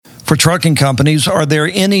For trucking companies, are there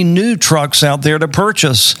any new trucks out there to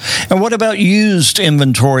purchase? And what about used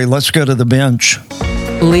inventory? Let's go to the bench.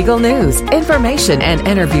 Legal news, information, and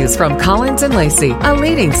interviews from Collins & Lacy, a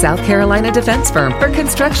leading South Carolina defense firm for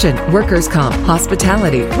construction, workers' comp,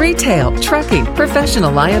 hospitality, retail, trucking,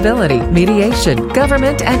 professional liability, mediation,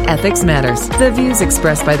 government, and ethics matters. The views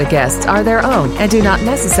expressed by the guests are their own and do not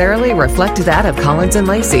necessarily reflect that of Collins &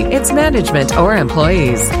 Lacy, its management, or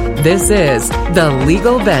employees. This is The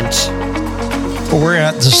Legal Bench. We're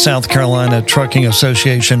at the South Carolina Trucking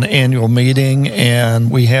Association annual meeting,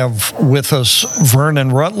 and we have with us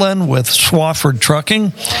Vernon Rutland with Swafford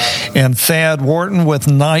Trucking and Thad Wharton with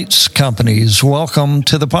Knights Companies. Welcome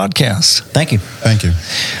to the podcast. Thank you. Thank you.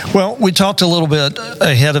 Well, we talked a little bit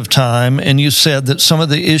ahead of time, and you said that some of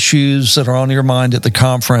the issues that are on your mind at the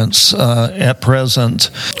conference at present,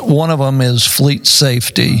 one of them is fleet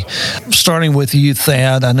safety. Starting with you,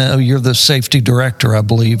 Thad, I know you're the safety director, I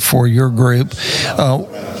believe, for your group.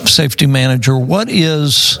 Safety manager, what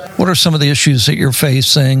are some of the issues that you're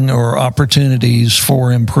facing or opportunities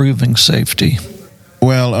for improving safety?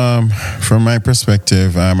 Well, from my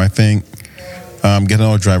perspective, I think getting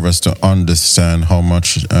our drivers to understand how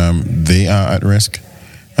much they are at risk,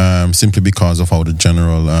 simply because of how the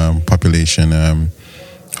general population,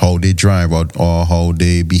 how they drive or how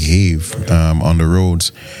they behave on the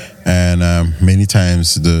roads. And many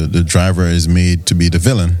times the driver is made to be the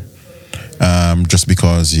villain. Just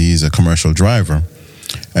because he's a commercial driver.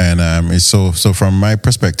 And it's so from my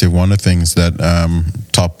perspective, one of the things that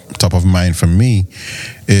top of mind for me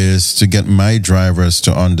is to get my drivers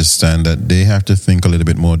to understand that they have to think a little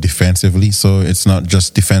bit more defensively. So it's not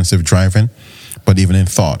just defensive driving, but even in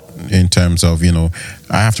thought, in terms of,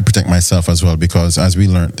 I have to protect myself as well, because as we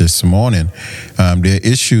learned this morning, there are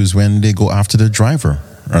issues when they go after the driver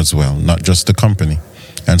as well, not just the company.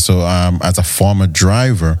 And so as a former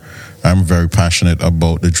driver, I'm very passionate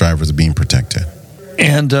about the drivers being protected.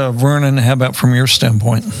 And Vernon, how about from your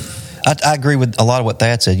standpoint? I agree with a lot of what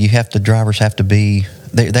Thad said. Drivers have to be,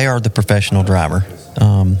 they are the professional driver.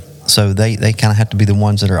 So they kind of have to be the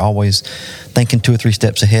ones that are always thinking 2 or 3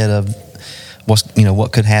 steps ahead of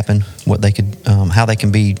what could happen, what they could, how they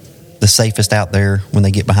can be the safest out there when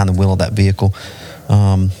they get behind the wheel of that vehicle.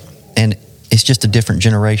 And it's just a different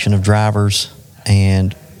generation of drivers,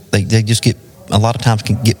 and they just a lot of times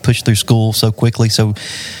can get pushed through school so quickly. So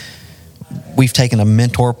we've taken a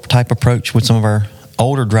mentor type approach with some of our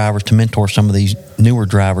older drivers to mentor some of these newer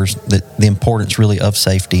drivers, that the importance really of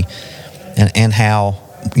safety and how,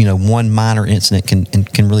 one minor incident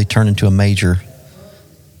can really turn into a major,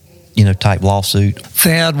 type lawsuit.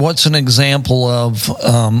 Thad, what's an example of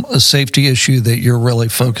a safety issue that you're really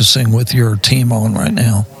focusing with your team on right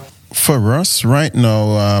now? For us right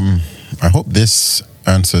now, I hope this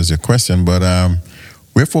answers your question, but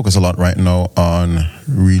we're focused a lot right now on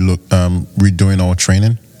redoing our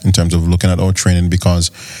training, in terms of looking at our training, because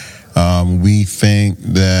we think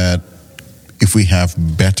that if we have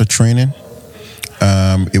better training,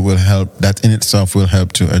 it will help. That in itself will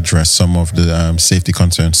help to address some of the safety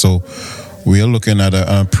concerns. So we are looking at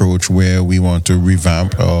an approach where we want to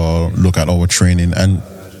revamp or look at our training and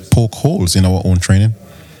poke holes in our own training,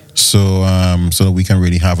 so that we can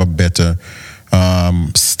really have a better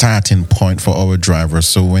starting point for our drivers.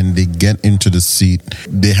 So when they get into the seat,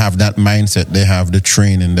 they have that mindset, they have the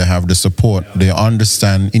training, they have the support, they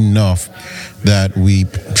understand enough that we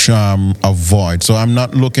avoid. So I'm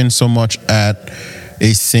not looking so much at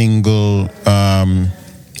a single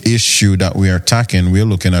issue that we are attacking. We're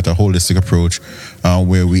looking at a holistic approach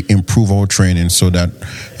where we improve our training so that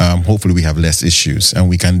hopefully we have less issues, and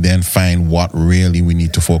we can then find what really we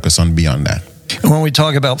need to focus on beyond that. When we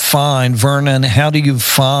talk about find, Vernon, how do you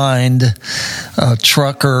find new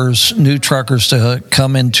truckers to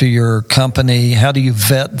come into your company? How do you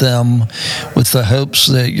vet them with the hopes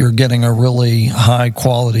that you're getting a really high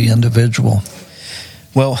quality individual?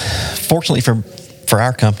 Well, fortunately for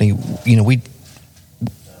our company, we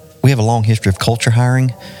have a long history of culture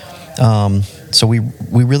hiring. So we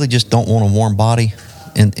really just don't want a warm body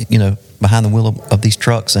behind the wheel of these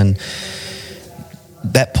trucks, and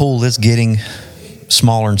that pool is getting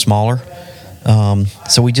smaller and smaller.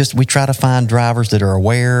 So we try to find drivers that are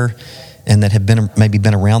aware and that have maybe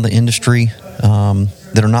been around the industry,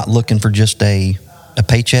 that are not looking for just a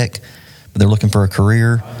paycheck, but they're looking for a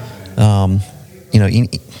career. Not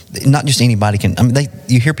just anybody can. I mean,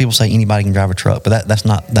 you hear people say anybody can drive a truck, but that's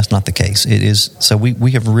not the case. It is. So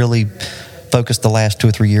we have really focused the last 2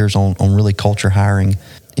 or 3 years on really culture hiring.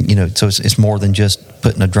 So it's more than just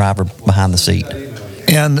putting a driver behind the seat.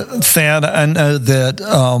 And Thad, I know that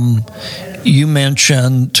you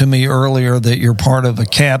mentioned to me earlier that you're part of a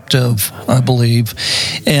captive, I believe.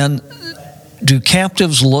 And do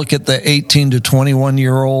captives look at the 18 to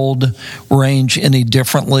 21-year-old range any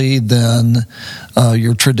differently than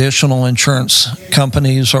your traditional insurance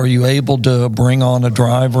companies? Are you able to bring on a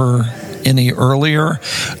driver any earlier?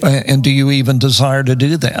 And do you even desire to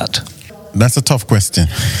do that? That's a tough question.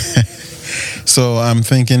 So I'm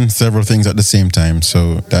thinking several things at the same time.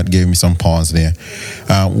 So that gave me some pause there.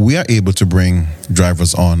 We are able to bring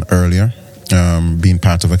drivers on earlier, being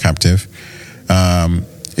part of a captive.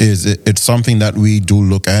 It's something that we do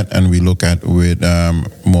look at, and we look at with a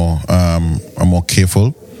more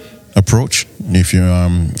careful approach, if you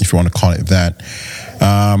want to call it that.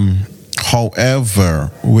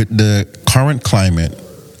 However, with the current climate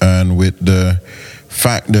and with the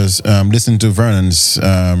factors, listen to Vernon's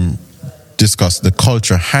discuss the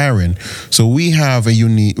culture hiring. So we have a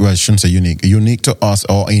unique, well, I shouldn't say unique to us,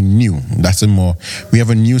 or we have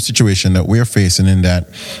a new situation that we're facing, in that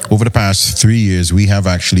over the past 3 years, we have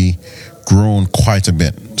actually grown quite a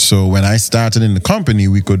bit. So when I started in the company,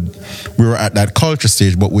 we were at that culture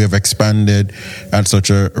stage, but we have expanded at such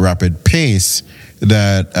a rapid pace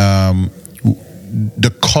that the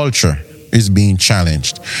culture is being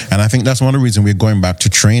challenged. And I think that's one of the reasons we're going back to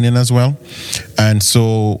training as well. And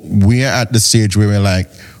so we're at the stage where we're like,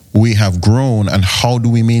 we have grown, and how do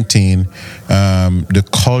we maintain the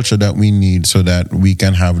culture that we need so that we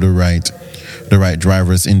can have the right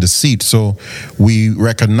drivers in the seat? So we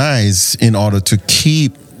recognize, in order to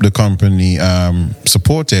keep the company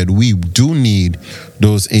supported, we do need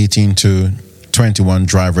those 18 to 21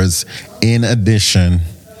 drivers in addition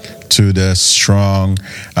to the strong,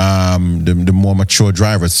 the more mature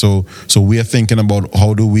drivers. So we are thinking about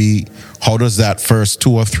how does that first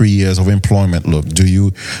 2 or 3 years of employment look? Do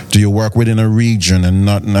you work within a region and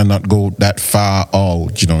not go that far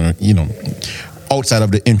out? Outside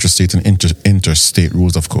of the interstate and interstate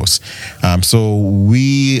rules, of course. So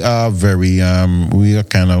we are we are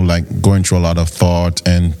kind of like going through a lot of thought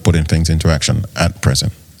and putting things into action at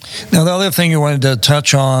present. Now, the other thing you wanted to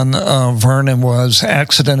touch on, Vernon, was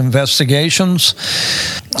accident investigations.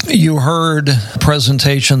 You heard a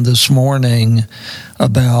presentation this morning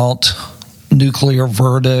about nuclear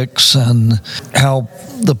verdicts and how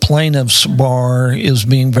the plaintiff's bar is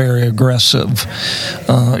being very aggressive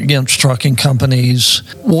against trucking companies.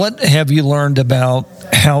 What have you learned about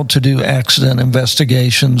how to do accident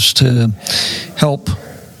investigations to help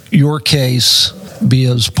your case be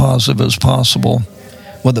as positive as possible?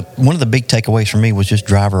 Well, one of the big takeaways for me was just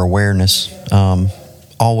driver awareness.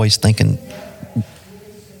 Always thinking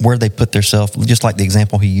where they put themselves, just like the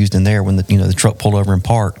example he used in there when the truck pulled over and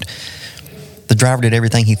parked. The driver did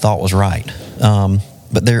everything he thought was right,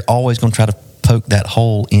 but they're always going to try to poke that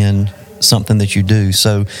hole in something that you do.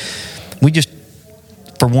 So we just,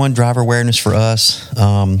 for one, driver awareness for us,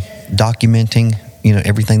 documenting,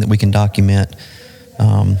 everything that we can document.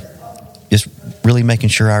 Just really making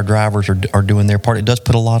sure our drivers are doing their part. It does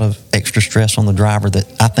put a lot of extra stress on the driver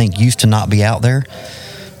that I think used to not be out there.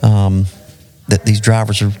 That these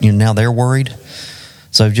drivers are, now they're worried.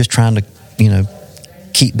 So just trying to,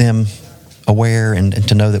 keep them aware and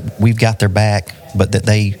to know that we've got their back, but that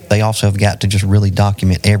they also have got to just really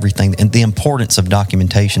document everything. And the importance of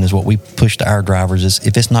documentation is what we push to our drivers. Is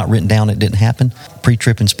if it's not written down, it didn't happen.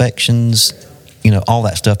 Pre-trip inspections, all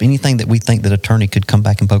that stuff. Anything that we think that attorney could come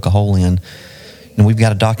back and poke a hole in, and we've got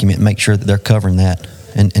to document and make sure that they're covering that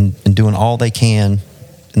and doing all they can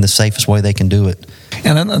in the safest way they can do it.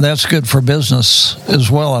 And that's good for business as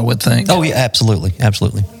well, I would think. Oh, yeah, absolutely.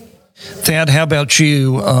 Absolutely. Thad, how about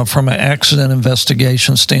you from an accident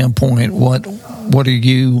investigation standpoint? What are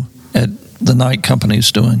you at the night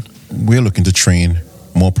companies doing? We're looking to train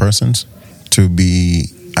more persons to be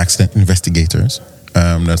accident investigators.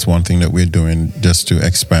 That's one thing that we're doing, just to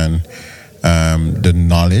expand the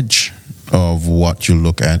knowledge of what you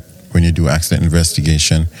look at when you do accident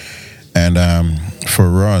investigation. And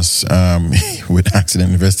for us, with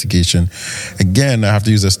accident investigation, again, I have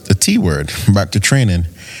to use a T word, back to training,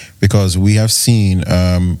 because we have seen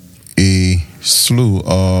a slew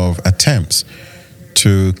of attempts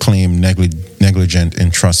to claim negligent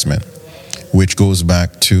entrustment, which goes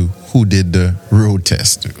back to who did the road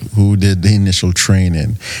test, who did the initial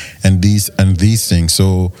training, and these things.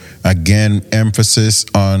 So again, emphasis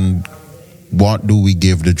on what do we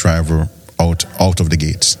give the driver out of the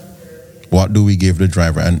gates. What do we give the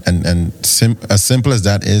driver? And as simple as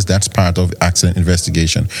that is, that's part of accident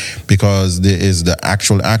investigation, because there is the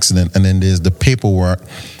actual accident, and then there's the paperwork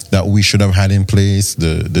that we should have had in place,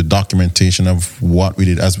 the documentation of what we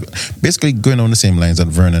did, as basically going on the same lines that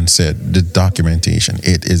Vernon said, the documentation,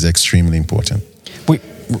 it is extremely important.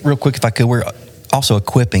 Real quick, if I could, we're also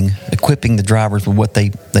equipping the drivers with what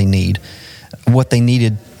they need. What they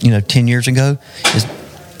needed, 10 years ago, is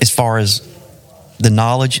as far as the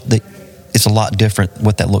knowledge, it's a lot different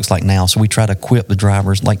what that looks like now. So we try to equip the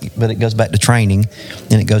drivers, but it goes back to training,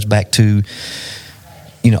 and it goes back to,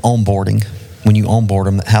 onboarding. When you onboard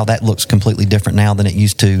them, how that looks completely different now than it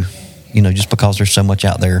used to, just because there's so much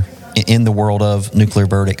out there in the world of nuclear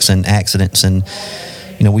verdicts and accidents. And,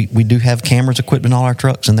 we do have cameras equipped in all our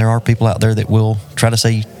trucks, and there are people out there that will try to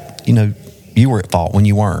say, you were at fault when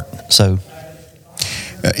you weren't. So,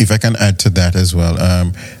 if I can add to that as well,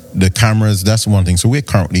 the cameras, that's one thing. So we're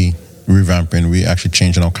currently revamping, we're actually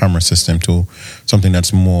changing our camera system to something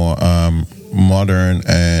that's more modern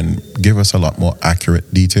and give us a lot more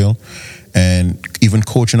accurate detail, and even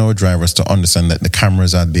coaching our drivers to understand that the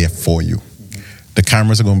cameras are there for you. The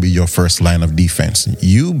cameras are going to be your first line of defense.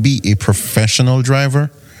 You be a professional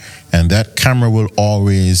driver, and that camera will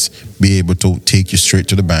always be able to take you straight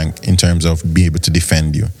to the bank in terms of being able to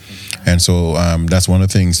defend you. And so that's one of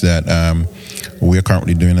the things that we're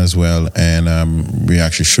currently doing as well. And we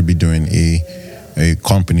actually should be doing a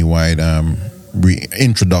company-wide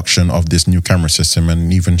reintroduction of this new camera system,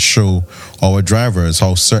 and even show our drivers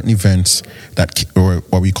how certain events or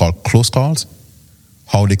what we call close calls,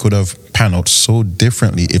 how they could have panned out so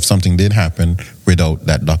differently if something did happen without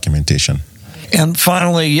that documentation. And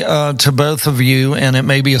finally, to both of you, and it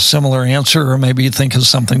may be a similar answer or maybe you think of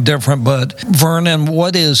something different, but Vernon,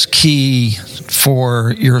 what is key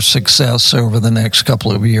for your success over the next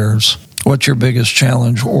couple of years? What's your biggest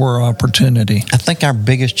challenge or opportunity? I think our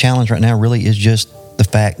biggest challenge right now really is just the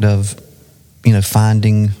fact of,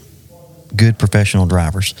 finding good professional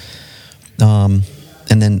drivers. And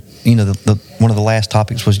then, one of the last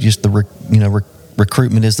topics was just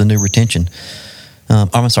recruitment is the new retention.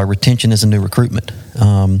 Retention is a new recruitment.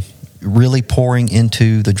 Really pouring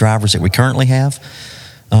into the drivers that we currently have.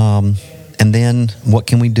 And then what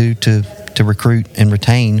can we do to recruit and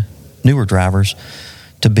retain newer drivers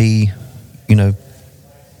to be, to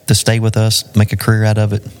stay with us, make a career out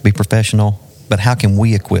of it, be professional. But how can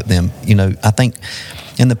we equip them? I think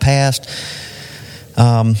in the past,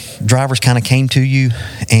 drivers kind of came to you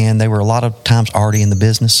and they were a lot of times already in the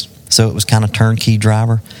business. So it was kind of turnkey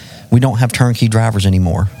driver. We don't have turnkey drivers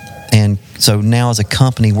anymore. And so now as a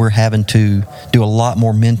company, we're having to do a lot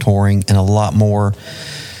more mentoring and a lot more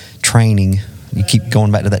training. You keep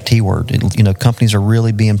going back to that T word. Companies are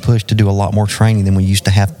really being pushed to do a lot more training than we used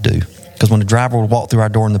to have to do. Because when a driver would walk through our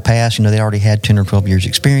door in the past, they already had 10 or 12 years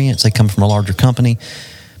experience. They come from a larger company.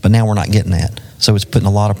 But now we're not getting that. So it's putting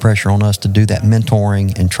a lot of pressure on us to do that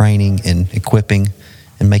mentoring and training and equipping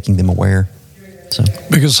and making them aware. So,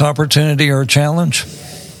 biggest opportunity or challenge?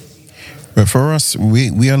 But for us,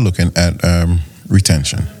 we are looking at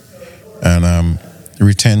retention. And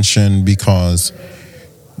retention, because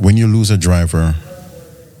when you lose a driver,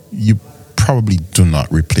 you probably do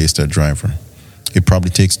not replace that driver. It probably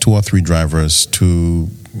takes 2 or 3 drivers to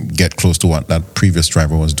get close to what that previous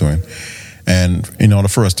driver was doing. And in order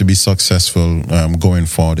for us to be successful going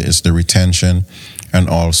forward, it's the retention and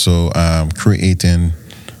also creating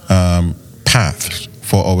paths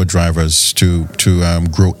for our drivers to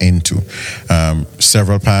grow into.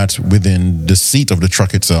 Several paths within the seat of the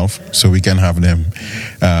truck itself, so we can have them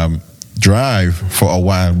drive for a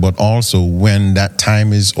while, but also when that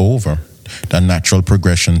time is over, that natural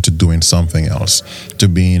progression to doing something else, to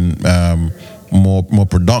being more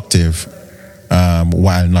productive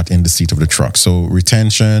while not in the seat of the truck. So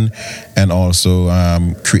retention and also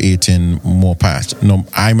creating more paths.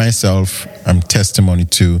 I myself am testimony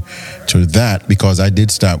to that, because I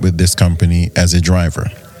did start with this company as a driver,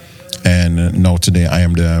 and now today I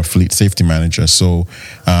am the fleet safety manager. So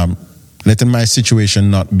letting my situation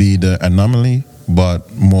not be the anomaly, but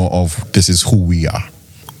more of this is who we are.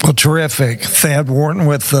 Well, terrific. Thad Wharton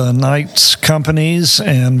with Knights Companies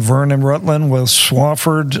and Vernon Rutland with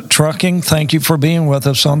Swafford Trucking. Thank you for being with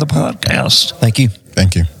us on the podcast. Thank you.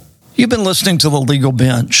 Thank you. You've been listening to The Legal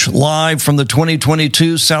Bench, live from the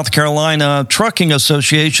 2022 South Carolina Trucking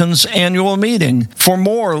Association's annual meeting. For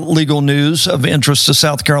more legal news of interest to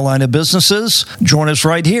South Carolina businesses, join us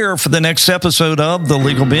right here for the next episode of The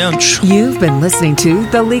Legal Bench. You've been listening to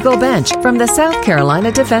The Legal Bench from the South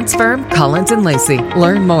Carolina defense firm Collins & Lacy.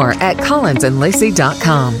 Learn more at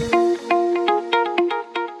collinsandlacy.com.